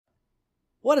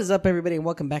What is up, everybody, and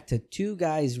welcome back to Two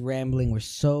Guys Rambling. We're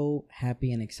so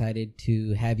happy and excited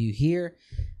to have you here.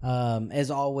 As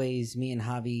always, me and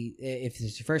Javi, if this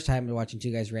is your first time watching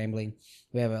Two Guys Rambling,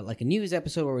 we have a news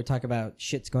episode where we talk about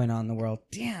shit's going on in the world.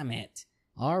 Damn it.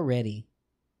 Already.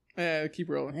 Keep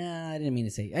rolling. Yeah, I didn't mean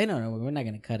to say. I don't know. We're not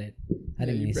going to cut it. I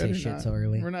didn't mean to say shit so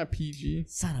early. We're not PG.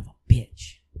 Son of a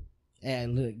bitch.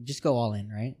 Look, just go all in,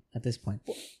 right? At this point.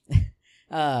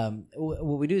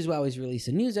 What we do is we always release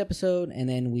a news episode, and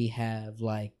then we have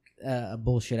like a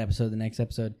bullshit episode the next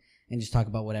episode, and just talk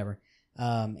about whatever.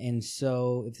 And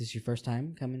so if this is your first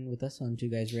time coming with us on Two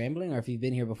Guys Rambling, or if you've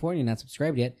been here before and you're not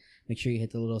subscribed yet, make sure you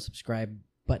hit the little subscribe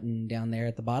button down there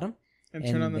at the bottom. And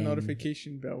turn on the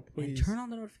notification bell, please. And turn on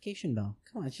the notification bell.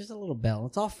 Come on, it's just a little bell.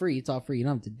 It's all free. You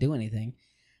don't have to do anything.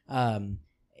 And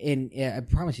I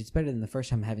promise you, it's better than the first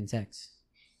time having sex.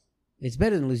 It's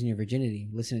better than losing your virginity.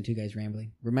 Listening to Two Guys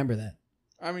Rambling. Remember that.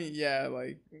 I mean, yeah,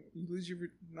 like you lose your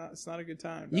it's not a good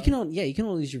time. Dog. You can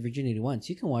only lose your virginity once.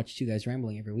 You can watch Two Guys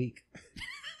Rambling every week,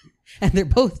 and they're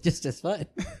both just as fun.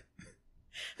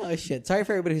 Oh shit! Sorry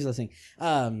for everybody who's listening.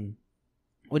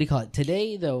 What do you call it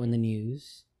today? Though in the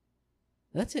news,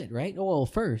 that's it, right? Oh well,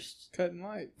 first cut and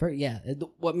light.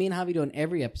 What me and Javi do in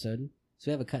every episode.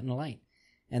 So we have a cut and a light,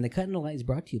 and the cut and the light is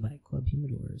brought to you by Club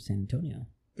Humidor of San Antonio.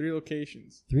 3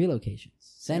 locations.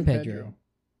 San Pedro.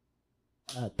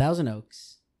 Thousand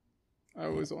Oaks. I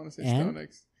always want to say Stone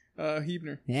Oaks.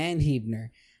 Hebner. And Hebner.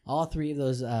 All 3 of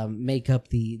those make up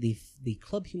the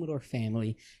Club Humidor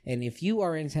family. And if you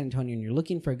are in San Antonio and you're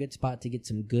looking for a good spot to get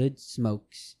some good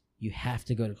smokes, you have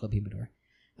to go to Club Humidor.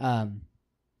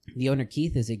 The owner,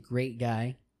 Keith, is a great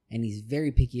guy, and he's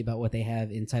very picky about what they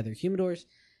have inside their humidors.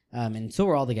 And so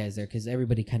are all the guys there, because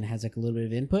everybody kind of has like a little bit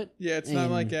of input. Yeah, it's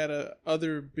not like at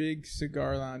other big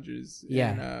cigar lounges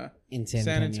in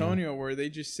San Antonio where they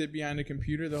just sit behind a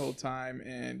computer the whole time,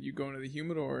 and you go into the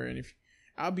humidor, and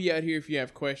I'll be out here if you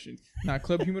have questions. Now,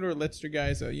 Club Humidor lets their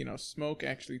guys, smoke,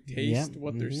 actually taste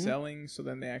what they're selling, so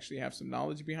then they actually have some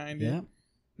knowledge behind it.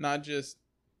 Not just,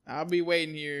 I'll be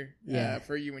waiting here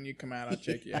for you when you come out. I'll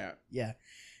check you out. Yeah.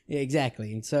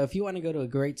 Exactly. And so if you want to go to a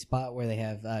great spot where they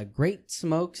have great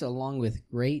smokes along with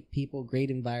great people, great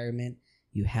environment,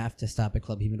 you have to stop at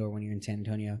Club Humidor when you're in San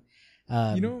Antonio.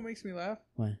 You know what makes me laugh?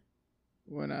 What?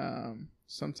 When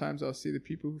sometimes I'll see the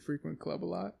people who frequent club a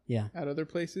lot at other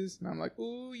places, and I'm like,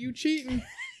 ooh, you cheating.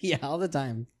 Yeah, all the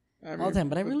time. All the time,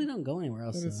 but I really don't go anywhere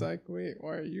else. And it's like, wait,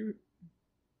 why are you?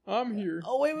 I'm here.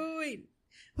 Oh, wait.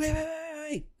 What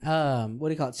do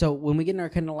you call it? So when we get in our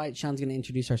candle light, Sean's going to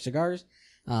introduce our cigars.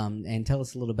 And tell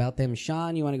us a little about them.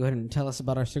 Sean, you want to go ahead and tell us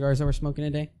about our cigars that we're smoking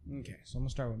today? Okay, so I'm going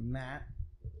to start with Matt.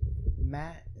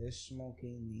 Matt is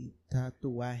smoking the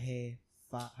Tatuaje,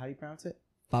 how do you pronounce it?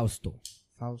 Fausto.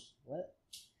 What?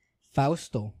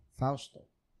 Fausto.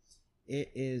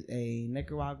 It is a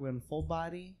Nicaraguan full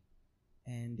body,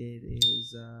 and it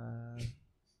is,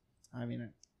 it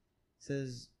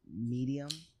says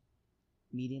medium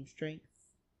strength.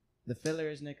 The filler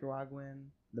is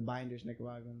Nicaraguan. The binder is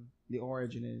Nicaraguan. The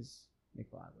origin is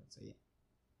Nicaraguan. So, yeah.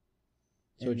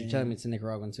 So, what you're telling me, it's a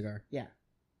Nicaraguan cigar? Yeah.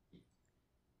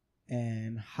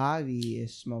 And Javi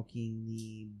is smoking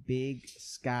the Big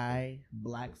Sky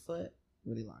Blackfoot.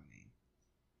 Really long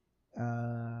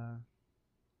name.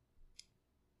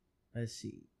 Let's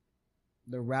see.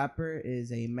 The wrapper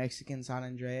is a Mexican San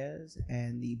Andreas.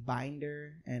 And the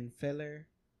binder and filler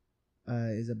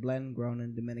is a blend grown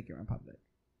in Dominican Republic.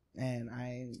 And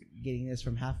I'm getting this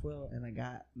from Half Wheel, and I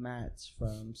got Matt's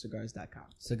from cigars.com.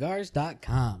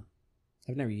 Cigars.com.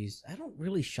 I don't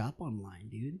really shop online,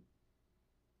 dude.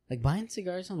 Like, buying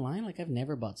cigars online, like, I've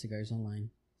never bought cigars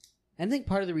online. And I think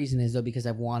part of the reason is, though, because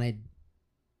I've wanted,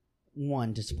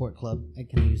 one, to support Club.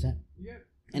 Can I use that? Yeah.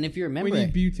 And if you remember... We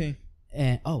need butane.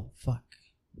 And, fuck.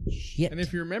 Shit. And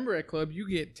if you remember at Club, you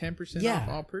get 10% off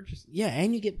all purchases. Yeah,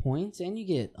 and you get points, and you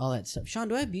get all that stuff. Sean,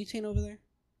 do I have butane over there?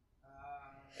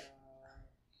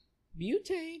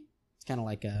 Butane. It's kind of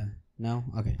like no?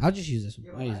 Okay. I'll just use this one.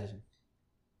 I'll use this one.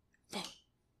 Fuck.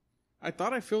 I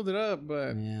thought I filled it up,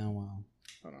 but... Yeah, well.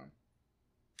 Hold on.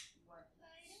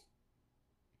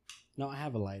 No, I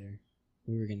have a lighter.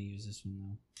 We were going to use this one,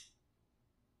 though.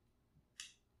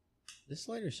 This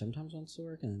lighter sometimes wants to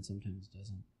work, and then sometimes it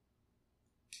doesn't.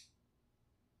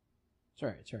 It's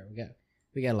alright.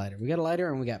 We got a lighter. We got a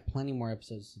lighter, and we got plenty more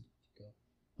episodes to go.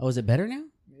 Oh, is it better now?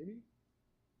 Maybe.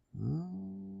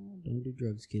 Oh, don't do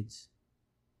drugs, kids.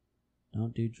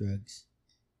 Don't do drugs.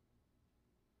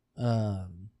 What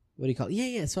do you call it?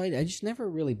 Yeah. So I just never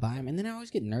really buy them, and then I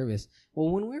always get nervous.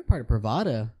 Well, when we were part of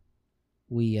Pravada,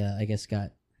 we I guess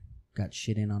got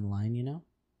shit in online, you know.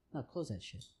 No, close that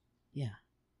shit. Yeah.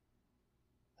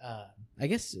 I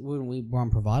guess when we were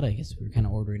on Pravada, I guess we were kind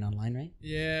of ordering online, right?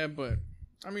 Yeah, but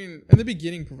I mean, in the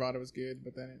beginning, Pravada was good,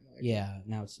 but then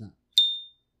now it's not.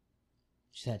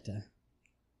 Just had to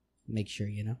make sure,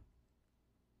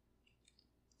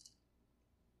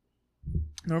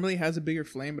 Normally it has a bigger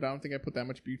flame, but I don't think I put that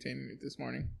much butane in it this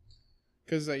morning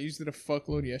because I used it a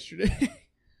fuckload yesterday.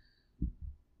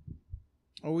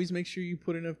 Always make sure you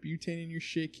put enough butane in your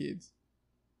shit, kids.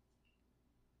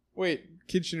 Wait,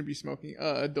 kids shouldn't be smoking.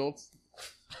 Adults.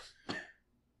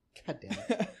 God damn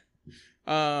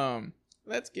it.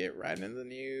 Let's get right into the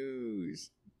news.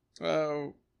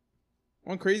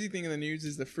 One crazy thing in the news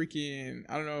is the freaking,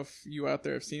 I don't know if you out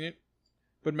there have seen it,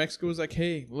 but Mexico was like,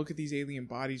 hey, look at these alien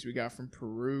bodies we got from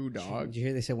Peru, dog. Did you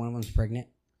hear they said one of them's pregnant?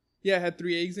 Yeah, it had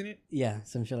 3 eggs in it. Yeah,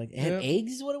 some shit like it had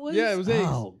eggs is what it was? Yeah, it was eggs.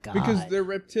 Oh, God. Because they're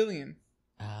reptilian.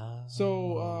 Oh.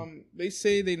 So, they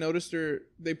say they noticed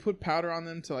they put powder on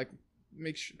them to, like,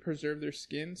 preserve their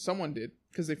skin. Someone did,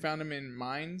 because they found them in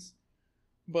mines.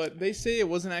 But they say it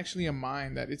wasn't actually a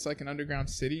mine, that it's like an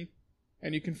underground city.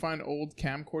 And you can find old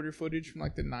camcorder footage from,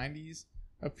 like, the 90s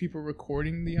of people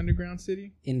recording the underground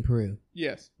city. In Peru?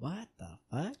 Yes. What the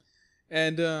fuck?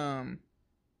 And,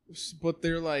 but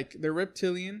they're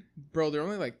reptilian. Bro, they're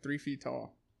only, like, 3 feet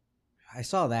tall. I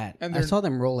saw that. And I saw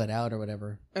them roll it out or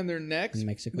whatever. And their necks, in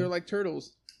Mexico. They're like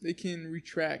turtles. They can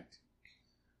retract.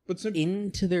 But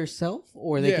into their self?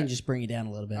 Or they can just bring it down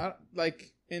a little bit?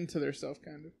 Like, into their self,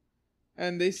 kind of.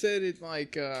 And they said it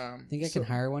like... think I can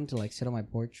hire one to like sit on my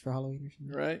porch for Halloween or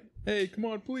something? Right? Hey, come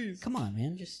on, please. Come on,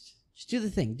 man. Just do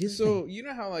the thing. You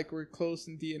know how like we're close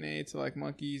in DNA to like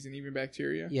monkeys and even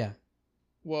bacteria? Yeah.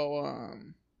 Well,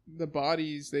 the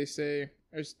bodies, they say,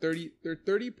 they're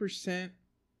 30%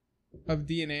 of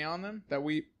DNA on them that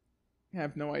we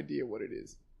have no idea what it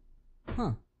is.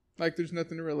 Huh. Like there's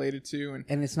nothing to relate it to.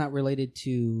 And it's not related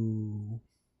to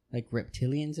like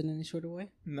reptilians in any sort of way?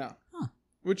 No. Huh.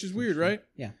 Which is weird, right?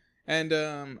 Yeah.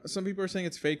 And some people are saying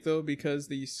it's fake though because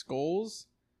the skulls,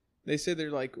 they say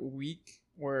they're like weak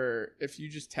where if you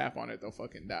just tap on it, they'll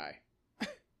fucking die.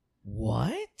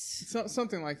 What?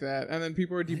 Something like that. And then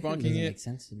people are debunking it. Make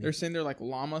sense to me. They're saying they're like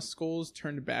llama skulls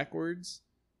turned backwards,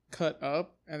 cut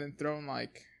up, and then thrown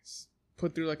like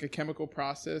put through like a chemical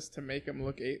process to make them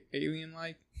look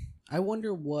alien-like. I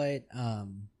wonder what.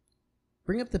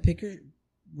 Bring up the picture.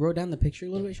 Wrote down the picture a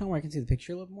little bit, Sean, where I can see the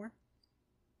picture a little more.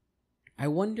 I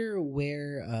wonder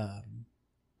where.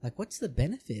 Like, what's the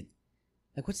benefit?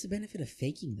 Like, what's the benefit of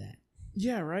faking that?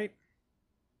 Yeah, right.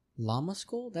 Llama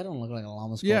skull? That don't look like a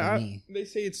llama skull to me. They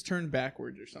say it's turned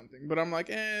backwards or something, but I'm like,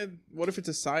 what if it's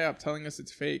a psyop telling us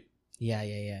it's fake? Yeah.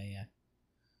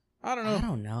 I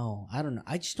don't know.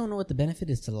 I just don't know what the benefit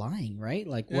is to lying, right?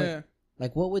 Like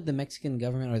what would the Mexican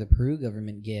government or the Peru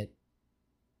government get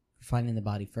for finding the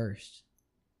body first?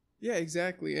 Yeah,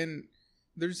 exactly. And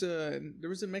there was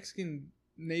a Mexican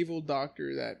naval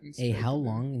doctor that... Hey, how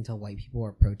long until white people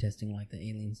are protesting like the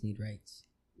aliens need rights?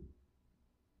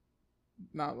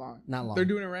 Not long. They're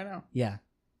doing it right now. Yeah.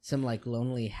 Some like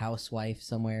lonely housewife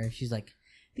somewhere. She's like,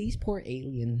 these poor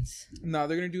aliens. No,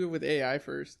 they're going to do it with AI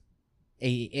first.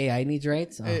 AI needs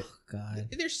rights? Oh, God.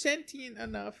 They're sentient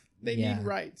enough. They need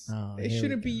rights. Oh, they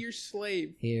shouldn't be your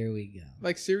slave. Here we go.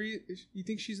 Like, Siri, you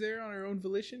think she's there on her own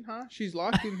volition, huh? She's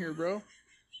locked in here, bro.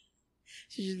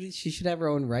 She should have her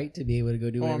own right to be able to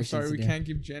go do whatever she wants to do. We can't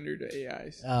give gender to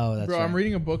AIs. Oh, that's bro, right. I'm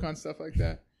reading a book on stuff like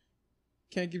that.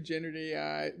 Can't give gender to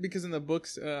AI. Because in the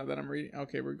books that I'm reading...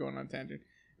 Okay, we're going on tangent.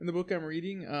 In the book I'm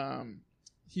reading,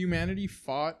 humanity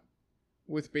fought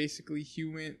with basically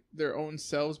their own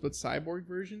selves, but cyborg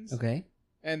versions. Okay.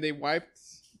 And they wiped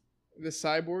the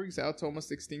cyborgs out to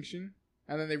almost extinction.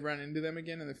 And then they run into them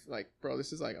again. And they're like, bro,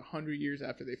 this is like 100 years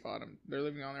after they fought them. They're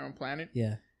living on their own planet.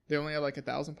 Yeah. They only have like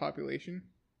 1,000 population.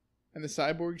 And the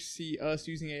cyborgs see us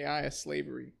using AI as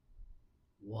slavery.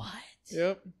 What?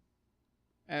 Yep.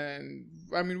 And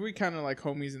I mean, we kind of like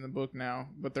homies in the book now.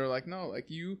 But they're like, no, like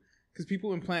you... Because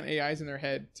people implant AIs in their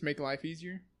head to make life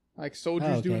easier. Like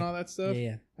soldiers doing all that stuff.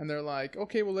 Yeah. And they're like,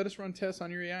 okay, well, let us run tests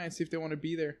on your AI and see if they want to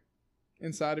be there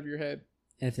inside of your head.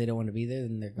 And if they don't want to be there,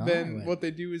 then they're gone. Then what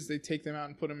they do is they take them out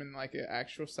and put them in like an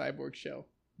actual cyborg shell.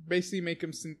 Basically make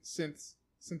them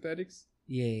synthetics.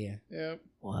 Yeah. Yep.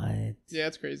 What? Yeah,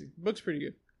 it's crazy. Book's pretty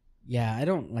good. Yeah, I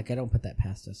don't put that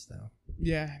past us though.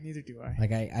 Yeah, neither do I.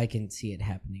 Like I can see it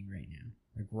happening right now.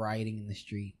 Like rioting in the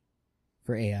street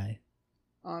for AI.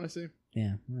 Honestly.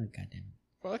 Yeah. Oh, goddamn.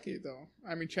 Fuck it though.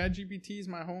 I mean, ChatGPT is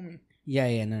my homie.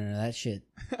 Yeah. No, that shit.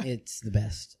 It's the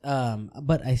best.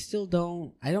 But I still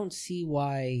don't see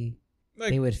why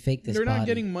they would fake this. They're not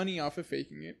getting money off of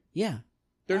faking it. Yeah.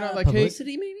 They're not like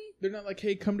publicity, maybe. They're not like,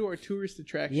 hey, come to our tourist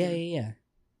attraction. Yeah.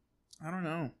 I don't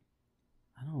know.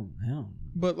 I don't know.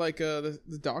 But like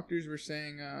the doctors were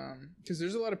saying, because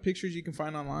there's a lot of pictures you can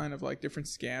find online of like different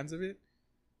scans of it,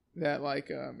 that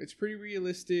like it's pretty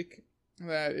realistic,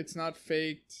 that it's not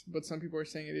faked, but some people are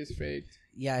saying it is faked.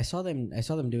 Yeah, I saw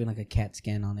them doing like a CAT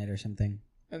scan on it or something.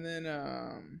 And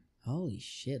then holy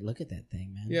shit, look at that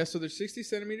thing, man. Yeah, so they're 60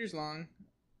 centimeters long.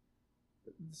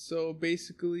 So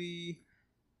basically,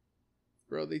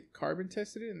 bro, they carbon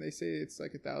tested it and they say it's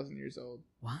like 1,000 years old.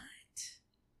 What?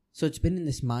 So it's been in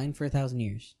this mine for 1,000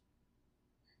 years?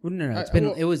 Well, no,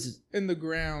 it was in the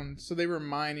ground. So they were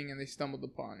mining and they stumbled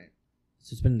upon it.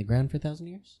 So it's been in the ground for 1,000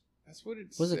 years? That's what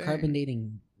it's. What's the carbon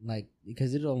dating like?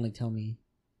 Because it'll only tell me.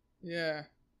 Yeah.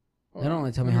 It'll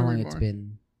only tell me how long it's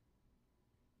been.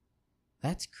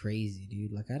 That's crazy,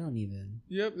 dude. Like I don't even.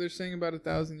 Yep, they're saying about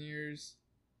 1,000 years,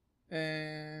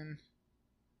 and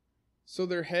so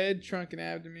their head, trunk, and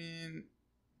abdomen,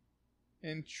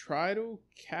 and cattle,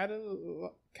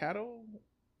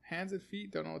 hands and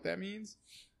feet. Don't know what that means.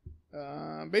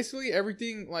 Basically,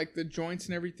 everything like the joints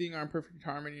and everything are in perfect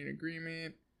harmony and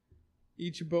agreement.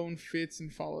 Each bone fits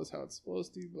and follows how it's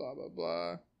supposed to. Blah blah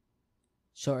blah.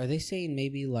 So are they saying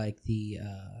maybe like the?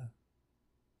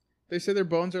 They say their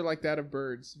bones are like that of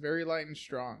birds, very light and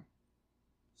strong.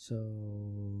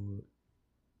 So,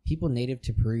 people native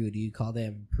to Peru, do you call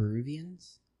them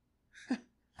Peruvians? Is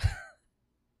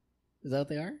that what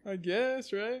they are? I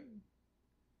guess, right?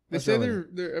 They say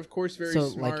they're of course very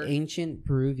smart. So, like ancient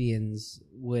Peruvians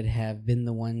would have been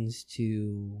the ones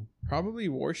to probably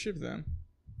worship them.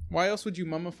 Why else would you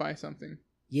mummify something?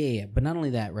 Yeah, but not only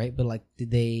that, right? But like,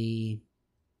 did they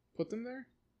put them there?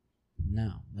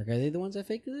 No. Like, are they the ones that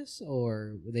faked this?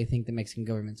 Or they think the Mexican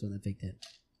government's the one that faked it?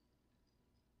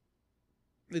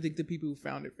 They think the people who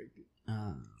found it faked it.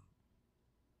 I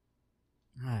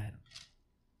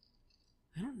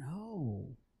don't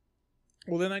know.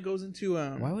 Well, then that goes into...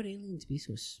 why would aliens be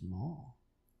so small?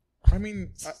 I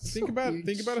mean, think about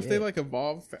if they, like,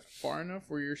 evolve far enough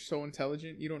where you're so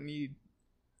intelligent, you don't need,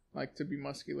 like, to be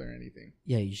muscular or anything.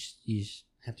 Yeah, you just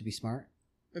have to be smart.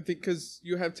 I think because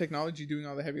you have technology doing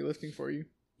all the heavy lifting for you.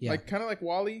 Yeah. Like, kind of like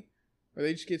WALL-E, where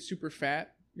they just get super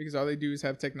fat because all they do is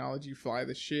have technology fly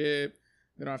the ship.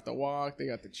 They don't have to walk. They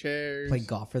got the chairs. Play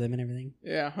golf for them and everything.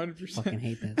 Yeah, 100%. Fucking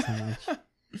hate that so much.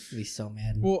 I'd be so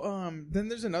mad. Well, then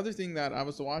there's another thing that I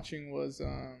was watching was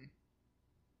in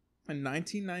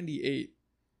 1998,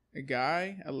 a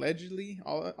guy allegedly,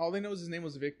 all they know is his name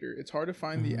was Victor. It's hard to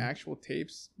find the actual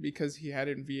tapes because he had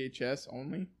it in VHS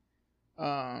only.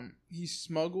 He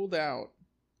smuggled out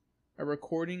a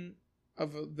recording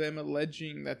of them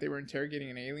alleging that they were interrogating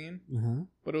an alien,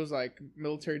 but it was like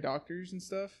military doctors and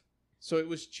stuff. So it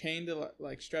was chained to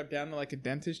like strapped down to like a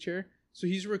dentist chair. So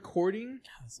he's recording.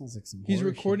 God, that sounds like some. He's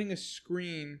recording shit. A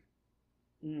screen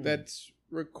that's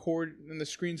and the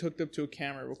screen's hooked up to a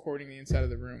camera recording the inside of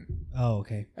the room. Oh,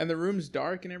 okay. And the room's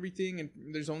dark and everything, and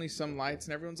there's only some lights,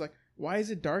 and everyone's like, "Why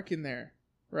is it dark in there?"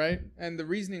 Right? And the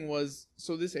reasoning was,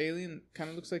 so this alien kind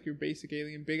of looks like your basic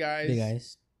alien, big eyes. Big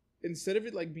eyes. Instead of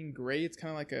it like being gray, it's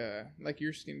kind of like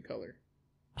your skin color,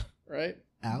 right?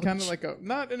 Ouch. Kind of like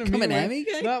not in a mean way,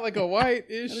 not like a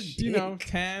white-ish,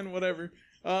 tan, whatever.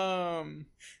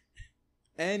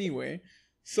 Anyway,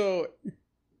 so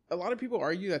a lot of people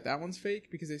argue that one's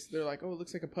fake because they're like, oh, it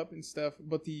looks like a puppet and stuff.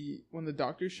 But when the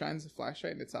doctor shines the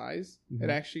flashlight in its eyes, it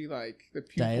actually like the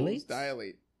pupils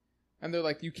dilate. And they're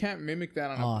like, you can't mimic that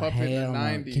on a puppet in the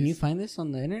 90s. Can you find this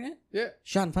on the internet? Yeah.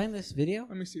 Sean, find this video.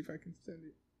 Let me see if I can send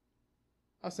it.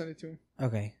 I'll send it to him.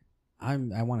 Okay. I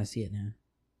want to see it now.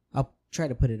 I'll try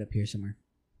to put it up here somewhere.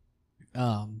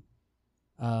 ¿Cómo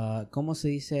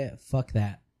se dice? Fuck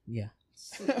that. Yeah.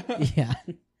 Yeah.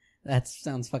 That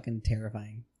sounds fucking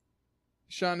terrifying.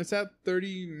 Sean, it's at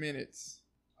 30 minutes.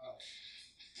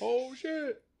 Oh,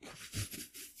 shit.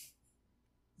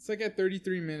 It's like at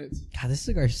 33 minutes. God, this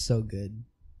cigar's so good.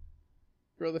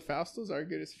 Bro, the Faustos are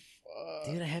good as fuck.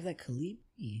 Dude, I have that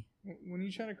Calibri. When are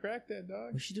you trying to crack that,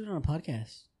 dog? We should do it on a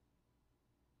podcast.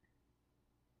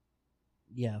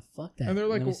 Yeah, fuck that. And they're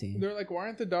like, why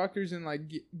aren't the doctors in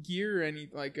like gear or any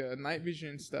like night vision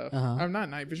and stuff? I'm not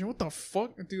night vision. What the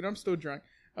fuck, dude? I'm still drunk.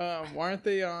 Why aren't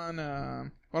they on?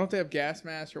 Why don't they have gas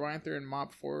masks, or why aren't they in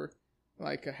MOP 4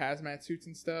 like hazmat suits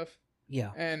and stuff?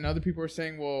 Yeah. And other people are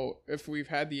saying, well, if we've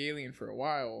had the alien for a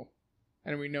while,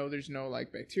 and we know there's no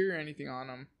like bacteria or anything on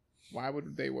them, why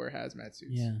would they wear hazmat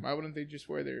suits? Yeah. Why wouldn't they just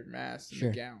wear their masks and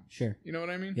their gowns? Sure. You know what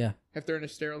I mean? Yeah. If they're in a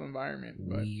sterile environment.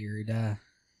 Weird.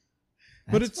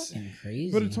 But it's fucking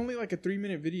crazy. But it's only like a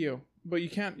 3-minute video. But you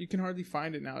can hardly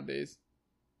find it nowadays.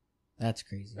 That's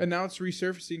crazy. And now it's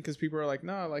resurfacing because people are like,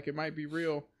 no, like it might be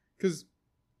real. Because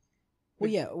Well,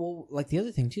 yeah. Well, like the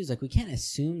other thing too is like we can't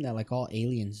assume that like all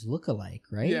aliens look alike,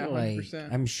 right? Yeah, like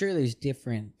 100%. I'm sure there's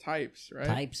different types, right?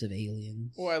 Types of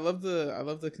aliens. Well, I love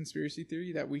the conspiracy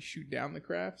theory that we shoot down the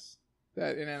crafts.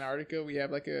 That in Antarctica we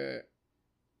have like a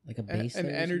base, an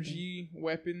energy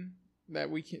weapon that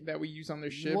we use on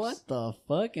their ships. What the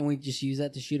fuck? And we just use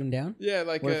that to shoot them down? Yeah,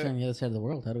 like what if they're on the other side of the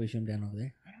world? How do we shoot them down over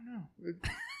there? I don't know.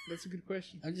 That's a good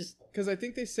question. I'm just because I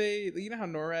think they say how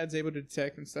NORAD's able to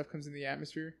detect when stuff comes in the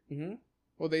atmosphere. Mm-hmm.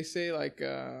 Well, they say like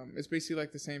it's basically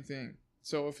like the same thing.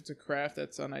 So if it's a craft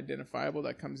that's unidentifiable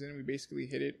that comes in, we basically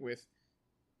hit it with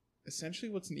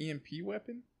essentially what's an EMP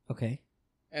weapon. Okay.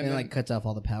 And then, like cuts off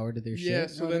all the power to their shit. Yeah.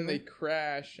 So then they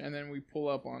crash, and then we pull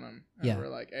up on them. And we're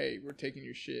like, "Hey, we're taking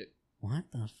your shit." What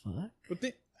the fuck? But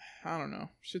I don't know.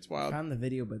 Shit's wild. I found the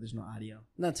video, but there's no audio.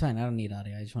 No, it's fine. I don't need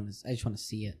audio. I just want to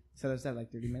see it. So that's at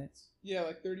like 30 minutes? Yeah,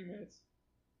 like 30 minutes.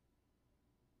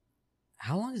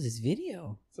 How long is this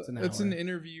video? It's an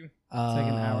interview. It's like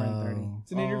an hour and 30.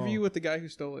 It's an interview with the guy who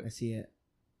stole it. I see it.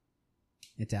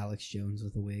 It's Alex Jones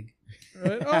with a wig.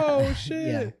 Right? Oh, shit.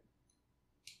 Yeah.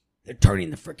 They're turning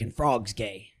the freaking frogs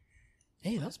gay.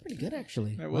 Hey, that was pretty good,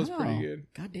 actually. That was pretty good.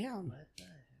 Goddamn. I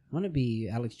want to be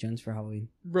Alex Jones for Halloween.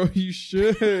 Bro, you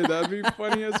should. That'd be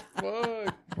funny as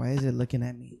fuck. Why is it looking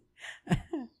at me?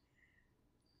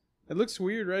 It looks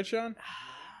weird, right, Sean?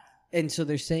 And so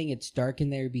they're saying it's dark in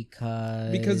there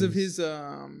because of his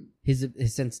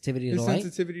sensitivity to light.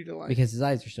 Sensitivity to light. Because his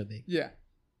eyes are so big. Yeah.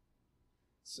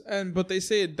 But they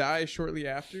say it dies shortly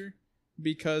after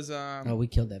because we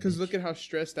killed that. Because look at how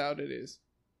stressed out it is.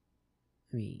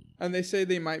 I mean, and they say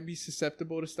they might be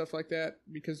susceptible to stuff like that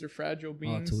because they're fragile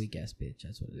beings. Oh, it's a weak ass bitch.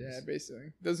 That's what it is. Yeah, basically.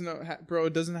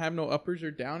 It doesn't have no uppers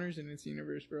or downers in its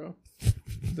universe, bro.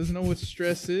 It doesn't know what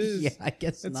stress is. Yeah, I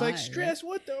guess it's not, like stress. Right?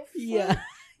 What the fuck? Yeah.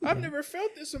 I've never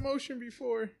felt this emotion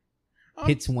before.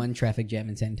 Hits one traffic jam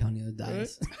in San Antonio,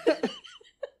 dies. Right?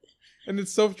 And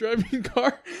it's self-driving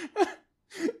car.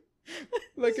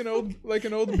 like an old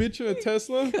bitch in a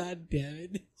Tesla. God damn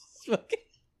it. Fucking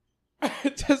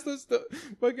Tesla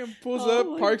fucking pulls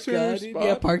up, parks her in her spot.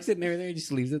 Yeah, parks it and everything,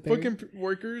 just leaves it there. Fucking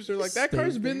workers are like, that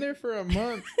car's been there for a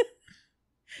month.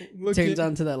 Turns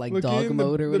on to that like dog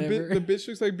mode or whatever. The bitch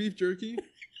looks like beef jerky.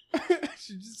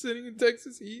 She's just sitting in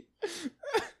Texas heat.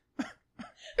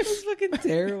 That's fucking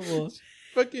terrible.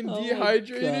 Fucking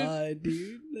dehydrated. Oh God,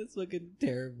 dude, that's fucking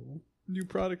terrible. New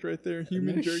product right there,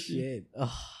 human jerky. Shit.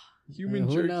 Oh, human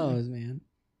who jerky. Who knows, man?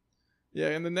 Yeah,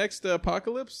 in the next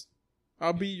apocalypse,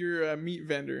 I'll be your meat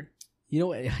vendor. You know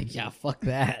what? Yeah, fuck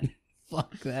that.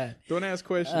 Fuck that. Don't ask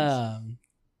questions.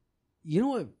 You know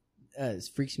what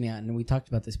freaks me out, and we talked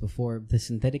about this before, the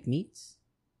synthetic meats?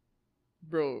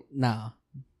 Bro. Nah.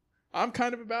 I'm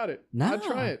kind of about it. Nah.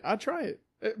 I'd try it.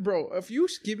 Bro, if you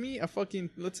give me a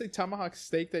fucking, let's say, tomahawk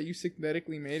steak that you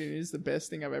synthetically made and it is the best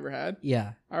thing I've ever had.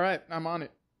 Yeah. All right, I'm on it.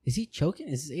 Is he choking?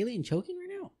 Is this alien choking right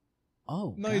now?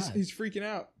 Oh, no, God. he's freaking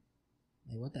out.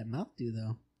 Hey, what that mouth do,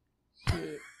 though?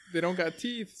 Shit. They don't got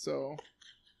teeth, so.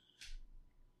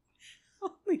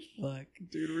 Holy fuck.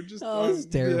 Dude, we're just. Oh, this is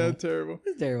terrible. Yeah, terrible.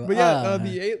 This is terrible. But yeah,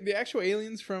 the actual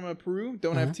aliens from Peru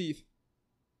don't have teeth.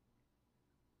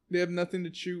 They have nothing to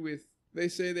chew with. They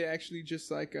say they actually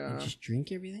just like just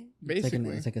drink everything. Basically,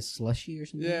 it's like a slushy or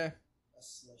something. Yeah, a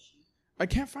slushy. I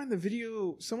can't find the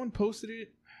video. Someone posted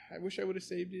it. I wish I would have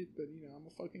saved it, but I'm a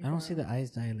fucking. I don't see the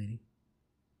eyes dilating.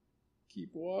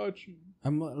 Keep watching.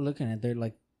 I'm looking at. They're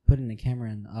like putting the camera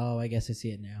in. Oh, I guess I see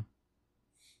it now.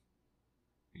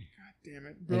 God damn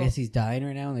it, bro. I guess he's dying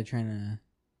right now, and they're trying to.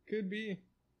 Could be.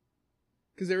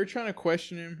 Because they were trying to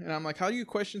question him, and I'm like, how do you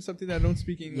question something that don't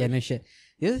speak English? Yeah, no shit.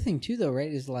 The other thing, too, though, right,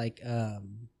 is like how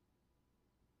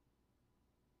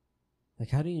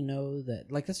do you know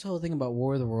that... Like, that's the whole thing about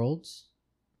War of the Worlds.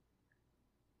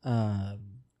 And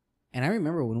I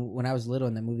remember when I was little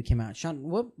and that movie came out. Sean,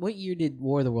 what year did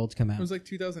War of the Worlds come out? It was like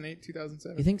 2008,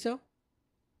 2007. You think so?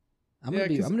 I'm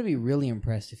gonna be really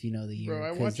impressed if you know the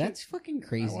year. Because that's fucking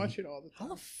crazy. I watch it all the time.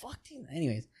 How the fuck do you...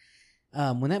 Anyways,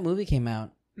 when that movie came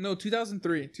out... No,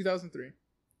 2003. 2003.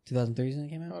 2003 is when it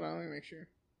came out? Hold on, let me make sure.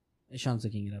 Sean's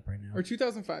looking it up right now. Or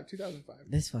 2005. 2005.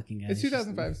 This fucking guy. It's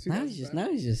 2005. Now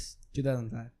he's just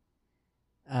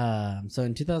 2005. So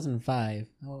in 2005,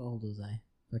 how old was I?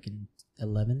 Fucking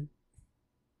 11?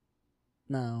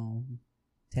 No,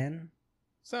 10?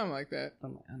 Something like that.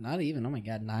 Not even. Oh my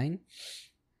god, 9.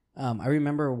 I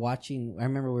remember we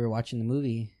were watching the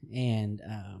movie, and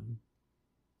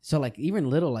so like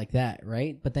even little like that,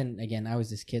 right? But then again, I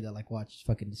was this kid that like watched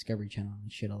fucking Discovery Channel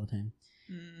and shit all the time.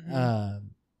 Mm-hmm.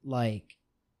 Like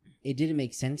it didn't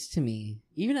make sense to me,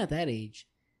 even at that age,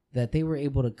 that they were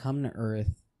able to come to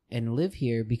Earth and live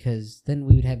here because then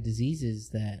we would have diseases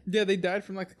that. Yeah, they died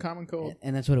from like the common cold,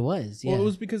 and that's what it was. Yeah. Well, it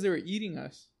was because they were eating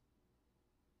us.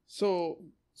 So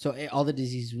all the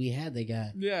diseases we had, they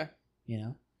got. Yeah. You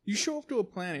know, you show up to a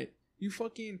planet, you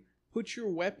fucking put your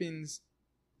weapons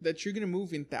that you're gonna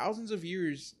move in thousands of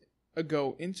years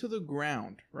ago into the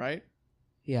ground, right?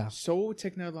 Yeah. So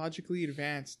technologically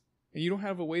advanced, and you don't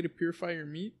have a way to purify your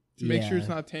meat to make sure it's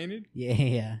not tainted.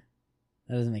 Yeah.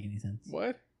 That doesn't make any sense.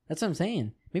 What? That's what I'm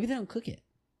saying. Maybe they don't cook it.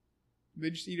 They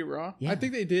just eat it raw. Yeah. I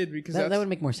think they did because that would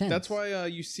make more sense. That's why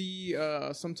you see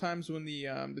sometimes when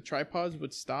the tripods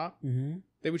would stop,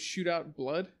 they would shoot out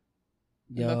blood.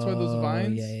 And that's why those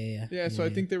vines. Yeah. So I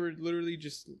think they were literally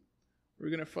just we're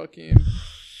gonna fucking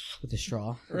with a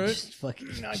straw, right? Just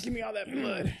fucking. Nah, give me all that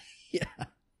blood. Yeah.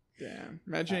 Damn.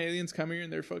 Imagine aliens come here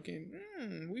and they're fucking.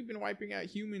 We've been wiping out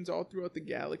humans all throughout the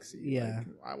galaxy. Yeah. Like,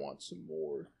 I want some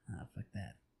more. Fuck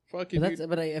that. Fuck it.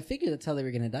 But I figured that's how they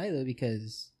were gonna die though,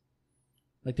 because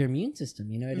like their immune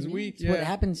system, you know what I mean? Weak. It's what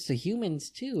happens to humans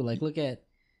too. Like look at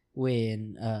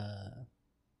when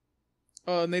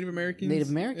Native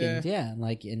Americans, yeah.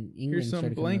 Like in England. Here's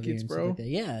some blankets, bro. Like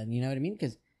yeah, and you know what I mean?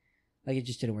 Because like it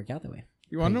just didn't work out that way.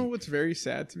 You want to know what's very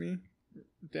sad to me?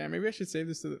 Damn, maybe I should save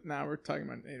this to now. We're talking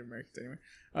about Native Americans anyway.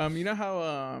 You know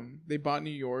how they bought New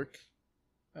York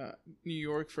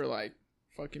for like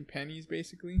fucking pennies,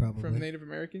 basically, from Native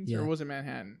Americans, or was it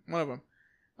Manhattan? One of them.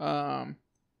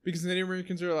 Because the Native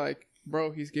Americans are like, bro,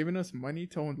 he's giving us money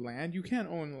to own land. You can't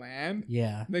own land.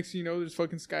 Yeah. Next thing you know, there's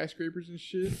fucking skyscrapers and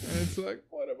shit, and it's like,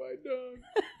 what have I done?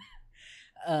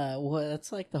 Well,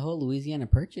 that's like the whole Louisiana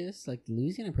Purchase. Like the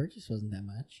Louisiana Purchase wasn't that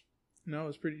much. No, it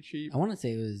was pretty cheap. I want to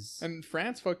say it was. And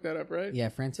France fucked that up, right? Yeah,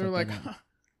 France. They're like,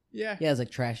 yeah. Yeah, it was like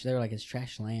trash. They were like, it's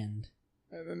trash land.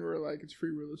 And then we're like, it's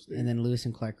free real estate. And then Lewis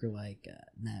and Clark were like,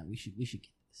 nah, we should get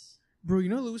this. Bro, you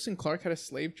know Lewis and Clark had a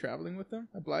slave traveling with them,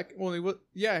 a black. Well, he was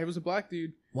a black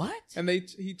dude. What? And they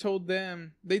told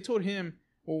him,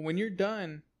 well, when you're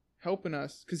done helping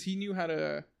us, because he knew how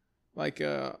to like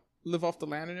live off the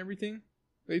land and everything.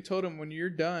 They told him, when you're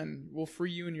done, we'll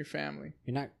free you and your family.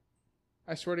 You're not.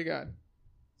 I swear to God.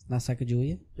 It's not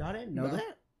Sacagawea? Y'all didn't know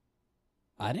that?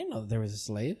 I didn't know that there was a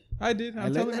slave. I did. I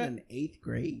learned that in 8th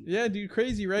grade. Yeah, dude,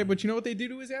 crazy, right? But you know what they did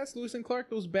to his ass, Lewis and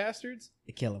Clark, those bastards?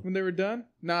 They kill him. When they were done?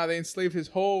 Nah, they enslaved his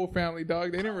whole family,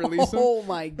 dog. They didn't release him. Oh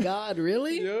my God,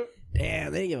 really? Yep.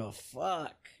 Damn, they didn't give a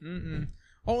fuck.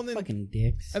 Oh, and then fucking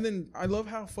dicks. And then I love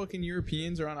how fucking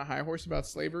Europeans are on a high horse about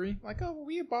slavery. Like, oh, well,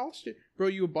 we abolished it. Bro,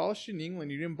 you abolished it in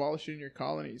England. You didn't abolish it in your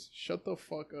colonies. Shut the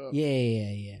fuck up.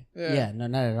 Yeah, no,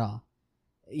 not at all.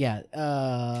 Yeah,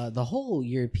 the whole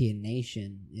European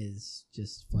nation is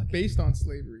just fucking based on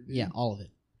slavery. Dude. Yeah, all of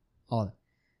it.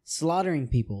 Slaughtering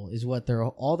people is what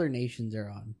all their nations are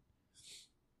on.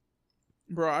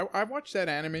 Bro, I watched that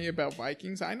anime about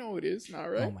Vikings. I know it is now,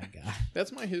 right? Oh my God,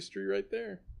 that's my history right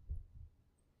there.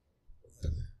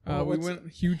 We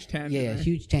went huge tangent. Yeah,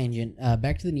 huge tangent.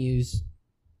 Back to the news.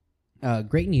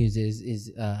 Great news is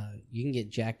you can get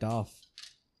jacked off.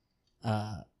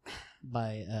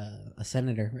 By a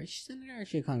senator, right? She's a senator or is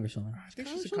she a congresswoman? I think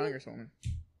she's a congresswoman.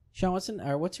 Sean,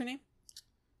 what's her name?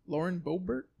 Lauren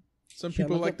Boebert. Some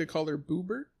people like to call her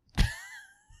Boobert.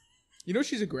 You know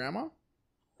she's a grandma?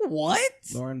 What?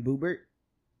 Lauren Boebert?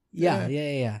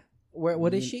 Yeah.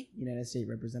 What is she? United States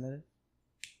Representative.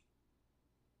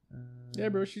 Yeah,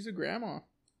 bro, she's a grandma.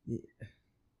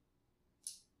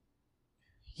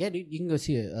 Yeah, dude, you can go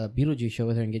see a Beetlejuice show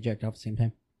with her and get jacked off at the same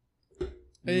time.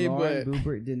 Hey, Lauren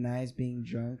Boebert denies being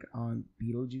drunk on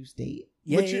Beetlejuice date.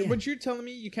 But you're telling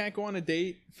me you can't go on a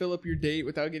date, fill up your date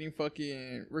without getting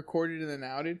fucking recorded and then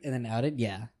outed?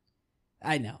 Yeah.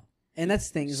 I know. And that's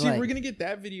the thing. See, we're going to get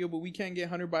that video, but we can't get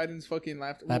Hunter Biden's fucking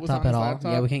laptop at all.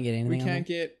 Yeah, we can't get anything. We can't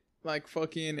get, like,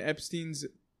 fucking Epstein's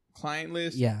client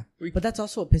list. Yeah. But that's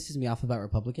also what pisses me off about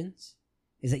Republicans,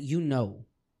 is that you know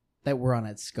that we're on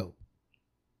that scope.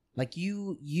 Like,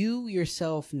 you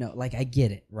yourself know. Like, I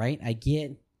get it, right? I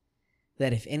get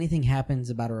that if anything happens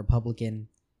about a Republican,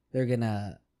 they're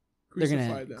gonna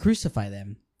crucify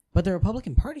them. But the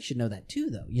Republican Party should know that too,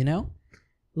 though, you know?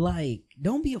 Like,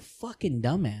 don't be a fucking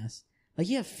dumbass. Like,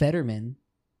 you have Fetterman.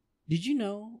 Did you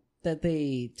know that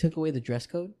they took away the dress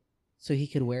code so he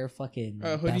could wear fucking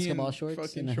basketball shorts?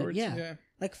 Fucking shorts, yeah.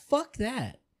 Like, fuck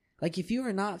that. Like, if you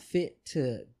are not fit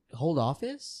to hold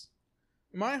office...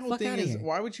 My whole thing is,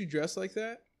 why would you dress like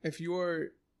that if you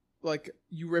are, like,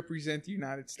 you represent the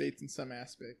United States in some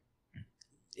aspect?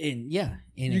 In a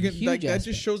huge aspect. That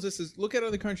just shows us, look at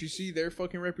other countries, see their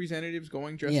fucking representatives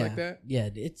going dressed like that? Yeah,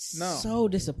 it's so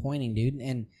disappointing, dude.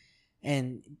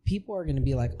 And people are going to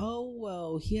be like, oh,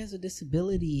 well, he has a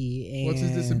disability. And what's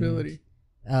his disability?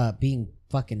 Being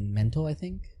fucking mental, I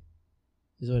think,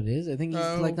 is what it is. I think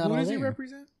he's like not all there. Who does he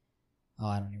represent? Oh,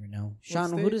 I don't even know.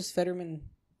 Sean, who does Fetterman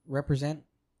represent?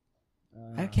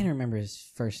 I can't remember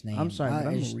his first name. I'm sorry, but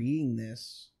I'm reading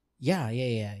this. Yeah.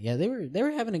 They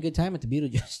were having a good time at the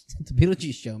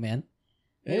Beetlejuice show, man.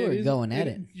 They were going at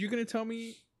it. You're gonna tell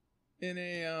me in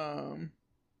a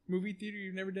movie theater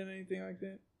you've never done anything like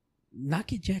that? Not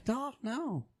get jacked off?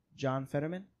 No. John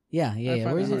Fetterman? Yeah.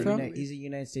 Where's he from? He's a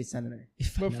United States senator.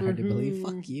 But for who?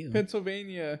 Fuck you.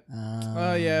 Pennsylvania.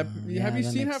 Yeah. Have you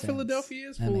seen how Philadelphia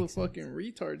is full of fucking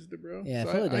retards, bro? Yeah,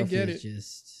 so Philadelphia I get it. Is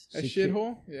just a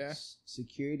shithole. Yeah.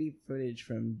 Security footage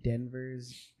from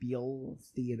Denver's Beale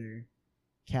Theater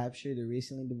captured a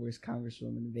recently divorced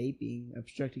congresswoman vaping,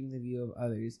 obstructing the view of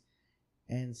others,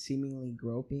 and seemingly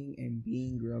groping and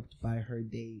being groped by her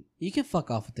date. You can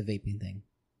fuck off with the vaping thing.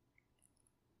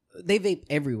 They vape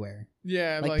everywhere.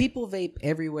 Yeah, like people vape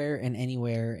everywhere and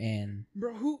anywhere, and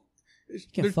bro, who?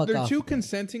 They're two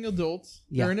consenting adults.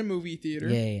 Yeah. They're in a movie theater.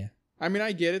 Yeah. I mean,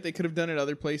 I get it. They could have done it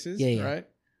other places, right?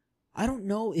 I don't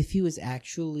know if he was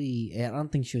actually. I don't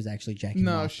think she was actually jacking.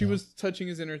 No, off, she was touching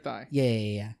his inner thigh.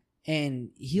 Yeah.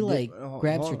 And he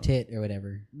grabs her tit or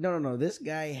whatever. No. This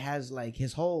guy has like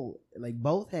his whole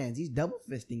both hands. He's double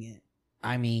fisting it.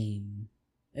 I mean,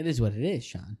 it is what it is,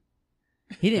 Sean.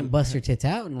 He didn't bust her tits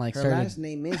out and her last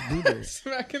name is Bieber.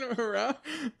 Smacking him around.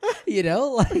 You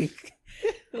know,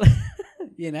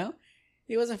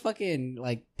 he wasn't fucking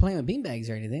playing with beanbags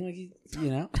or anything.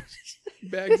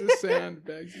 Bags of sand.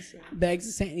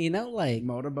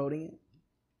 Motorboating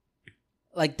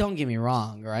it. Don't get me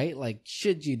wrong, right?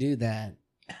 Should you do that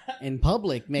in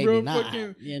public? Maybe not.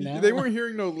 They weren't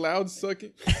hearing no loud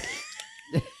sucking.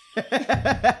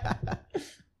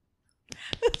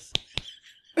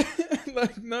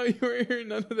 No, you weren't hearing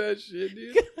none of that shit,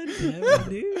 dude. God damn it,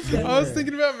 dude. I was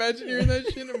thinking about imagine hearing that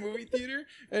shit in a movie theater,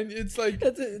 and it's like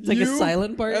it's like a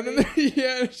silent part. And then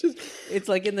it's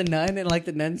like in the nun, and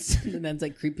the nun's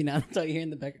creeping out. That's all you hear in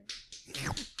the background.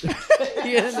 You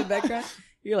hear in the background.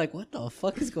 You're like, what the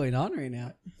fuck is going on right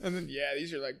now? And then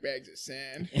these are like bags of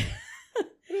sand.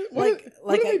 What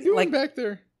are they doing back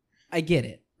there? I get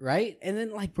it, right? And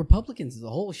then Republicans as a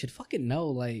whole should fucking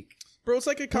know Bro, it's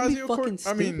like Ocasio-Cortez.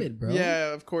 I mean, bro.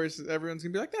 Yeah, of course, everyone's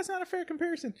gonna be like, "That's not a fair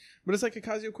comparison." But it's like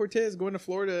Ocasio-Cortez going to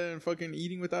Florida and fucking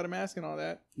eating without a mask and all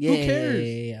that. Yeah, who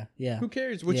cares? Yeah. Who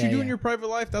cares? What you do in your private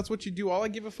life, that's what you do. All I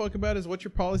give a fuck about is what your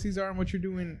policies are and what you're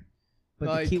doing.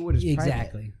 But the keyword is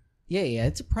exactly. Private. Yeah.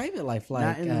 It's a private life,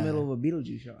 not in the middle of a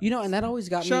Beetlejuice show. And that always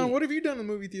got Sean, me. what have you done in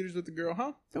movie theaters with the girl?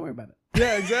 Huh? Don't worry about it.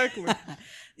 Yeah, exactly.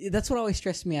 That's what always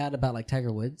stressed me out about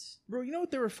Tiger Woods. Bro, you know what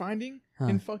they were finding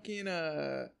in fucking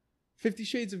 50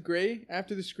 Shades of Grey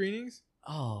after the screenings?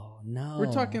 Oh, no.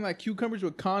 We're talking cucumbers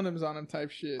with condoms on them type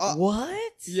shit.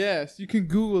 What? Yes, you can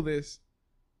Google this.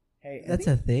 Hey, that's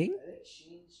a thing? I think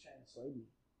Sheen's trying to sway me.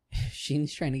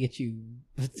 Sheen's trying to get you.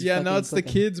 No, it's the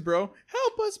kids, bro.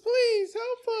 Help us, please.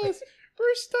 Help us.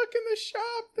 We're stuck in the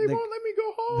shop. They won't let me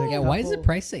go home. Why does the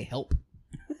price say help?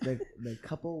 The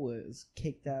couple was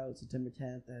kicked out September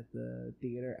 10th at the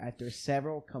theater after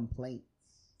several complaints.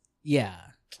 Yeah.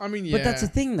 I mean, but that's the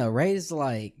thing, though, right? It's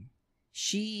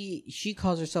she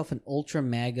calls herself an ultra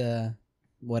MAGA,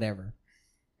 whatever.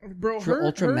 Bro, her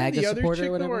ultra MAGA the other supporter, chick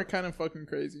or whatever. Are kind of fucking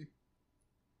crazy.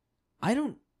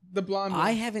 The blonde.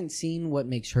 I haven't seen what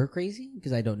makes her crazy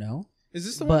because I don't know. Is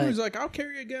this the one who's like, I'll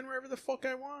carry a gun wherever the fuck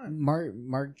I want?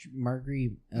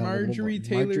 Marjorie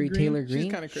Taylor Greene.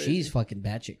 She's kind of crazy. She's fucking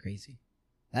batshit crazy.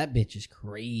 That bitch is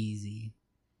crazy.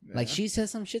 Yeah. She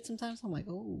says some shit sometimes. I'm like,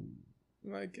 oh.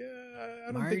 I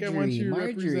don't think I want you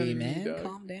representing man. me, dog.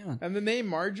 Calm down. And the name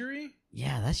Marjorie?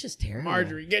 Yeah, that's just terrible.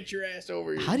 Marjorie, get your ass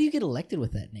over here. How do you get elected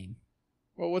with that name?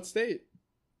 Well, what state?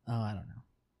 Oh, I don't know.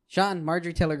 Sean,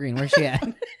 Marjorie Taylor Greene, where's she at?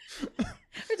 We're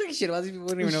talking shit about these people.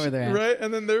 We don't even know where they're at. Right?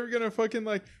 And then they're going to fucking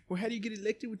well, how do you get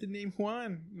elected with the name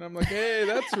Juan? And I'm like, hey,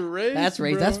 that's race. That's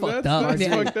race. Bro. That's fucked up. That's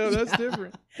fucked up. That's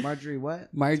different. Marjorie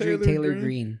what? Marjorie Taylor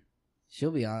Greene.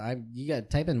 She'll be on. You got to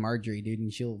type in Marjorie, dude,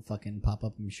 and she'll fucking pop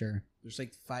up, I'm sure. There's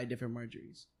 5 different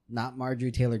Marjories. Not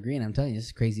Marjorie Taylor Greene. I'm telling you, this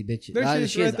is crazy bitch.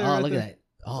 She is. Oh, look at that.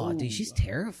 Oh, dude, she's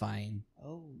terrifying.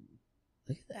 Oh.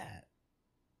 Look at that.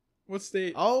 What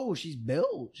state? Oh, she's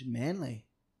built. She's manly.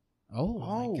 Oh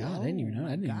my god, I didn't even know.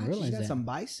 I didn't even realize she's got that. some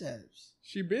biceps.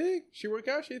 She big? She work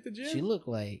out? She at the gym? She looked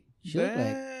like.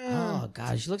 Oh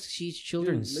god, she looks like she's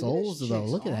children's souls though.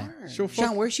 Look at that.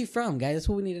 Sean, where's she from, guys? That's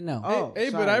what we need to know. Oh, hey,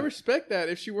 but I respect that.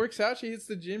 If she works out, she hits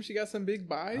the gym. She got some big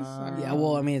buys. Yeah,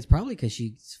 well, I mean, it's probably because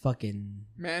she's fucking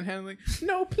manhandling.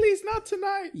 No, please, not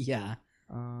tonight. Yeah.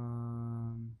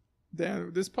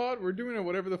 Damn, this pod, we're doing it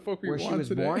whatever the fuck we want today.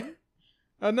 Where she was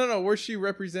born? No, where she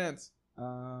represents.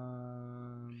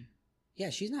 Yeah,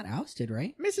 she's not ousted,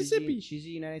 right? Mississippi. She's a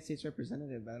United States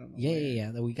representative. I don't know.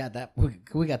 Yeah. We got that.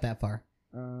 We got that far.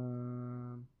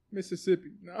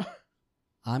 Mississippi. No.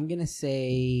 I'm gonna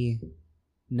say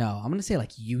no. I'm gonna say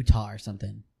like Utah or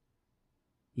something.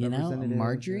 You know,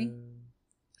 Marjorie.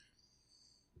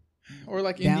 Or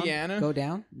like down, Indiana. Go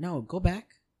down. No, go back.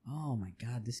 Oh my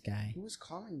God, this guy. Who was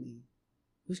calling me?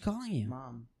 Who's calling you?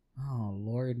 Mom. Oh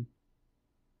Lord.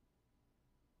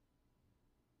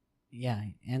 Yeah,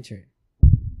 answer it.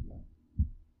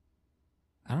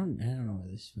 I don't know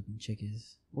where this fucking chick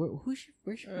is. Where's she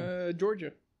from?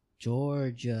 Georgia.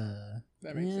 Georgia.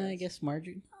 That makes sense. I guess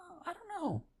Marjorie. Oh, I don't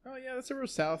know. Oh yeah, that's a real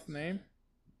South name.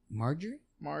 Marjorie.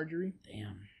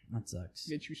 Damn, that sucks.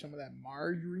 Get you some of that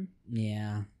Marjorie.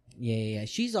 Yeah.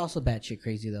 She's also batshit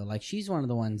crazy though. Like she's one of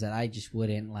the ones that I just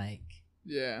wouldn't like.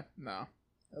 Yeah. No.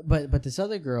 But this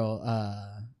other girl,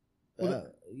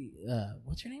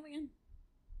 what's her name again?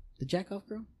 The jack-off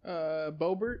girl?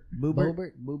 Boobert.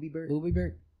 Boobybert.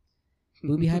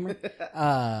 Boobyheimer.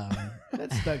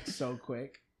 That stuck so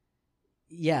quick.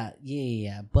 Yeah.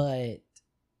 But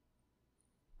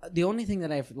the only thing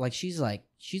that I've like, she's like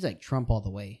Trump all the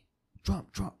way.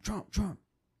 Trump.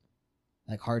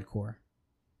 Like hardcore.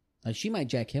 Like she might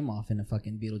jack him off in a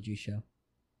fucking Beetlejuice show.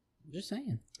 I'm just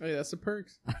saying. Hey, that's the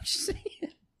perks. I'm just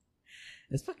saying.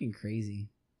 It's fucking crazy.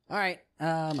 All right.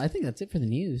 I think that's it for the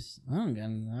news. I don't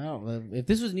know. If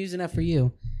this was news enough for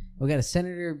you, we got a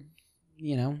senator,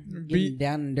 getting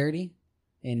down and dirty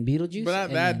in Beetlejuice. But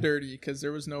not that dirty, because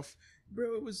there was no...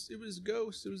 Bro, it was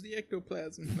ghosts. It was the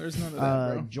ectoplasm. There's none of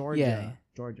that, bro.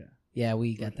 Georgia. Yeah,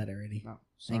 we got that already. Oh,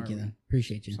 thank you, though.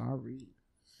 Appreciate you. Sorry.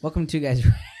 Welcome to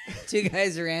Two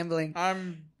Guys Rambling.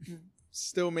 I'm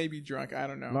still maybe drunk. I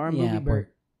don't know. Lauren Boobybert.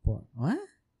 What?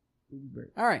 Boobybert.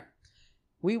 All right.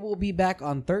 We will be back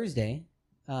on Thursday,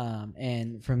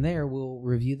 and from there we'll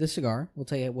review the cigar. We'll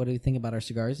tell you what we think about our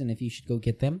cigars and if you should go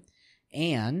get them.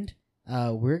 And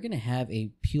we're going to have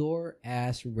a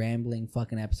pure-ass rambling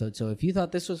fucking episode. So if you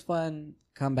thought this was fun,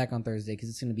 come back on Thursday because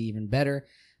it's going to be even better.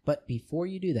 But before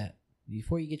you do that,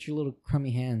 before you get your little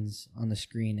crummy hands on the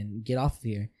screen and get off of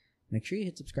here, make sure you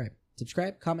hit subscribe.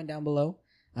 Subscribe, comment down below,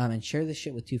 and share this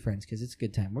shit with 2 friends because it's a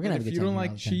good time. We're going to have a good time. If you don't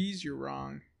like cheese, you're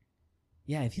wrong.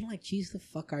 Yeah, if you don't like cheese, the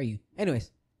fuck are you?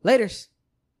 Anyways, laters.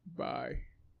 Bye.